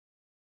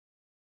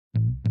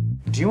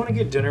Do you want to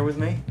get dinner with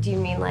me? Do you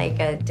mean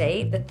like a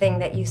date? The thing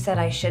that you said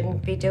I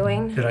shouldn't be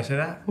doing? Did I say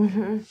that?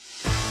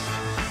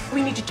 Mm-hmm.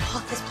 We need to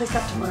talk this place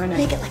up tomorrow night.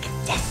 Make it like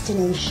a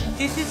destination.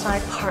 This is my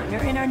partner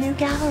in our new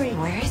gallery.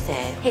 Where is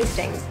it?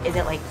 Hastings. Is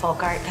it like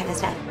folk art kind of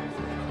stuff?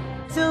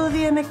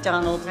 Sylvia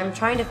McDonald. I'm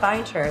trying to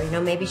find her. You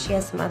know, maybe she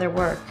has some other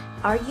work.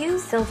 Are you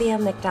Sylvia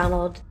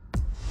McDonald?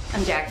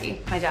 I'm Jackie.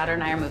 My daughter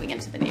and I are moving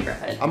into the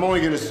neighborhood. I'm only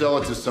gonna sell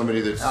it to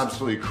somebody that's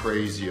absolutely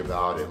crazy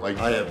about it. Like,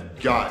 I have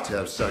got to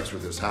have sex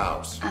with this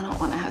house. I don't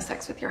want to have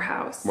sex with your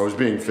house. I was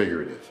being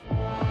figurative.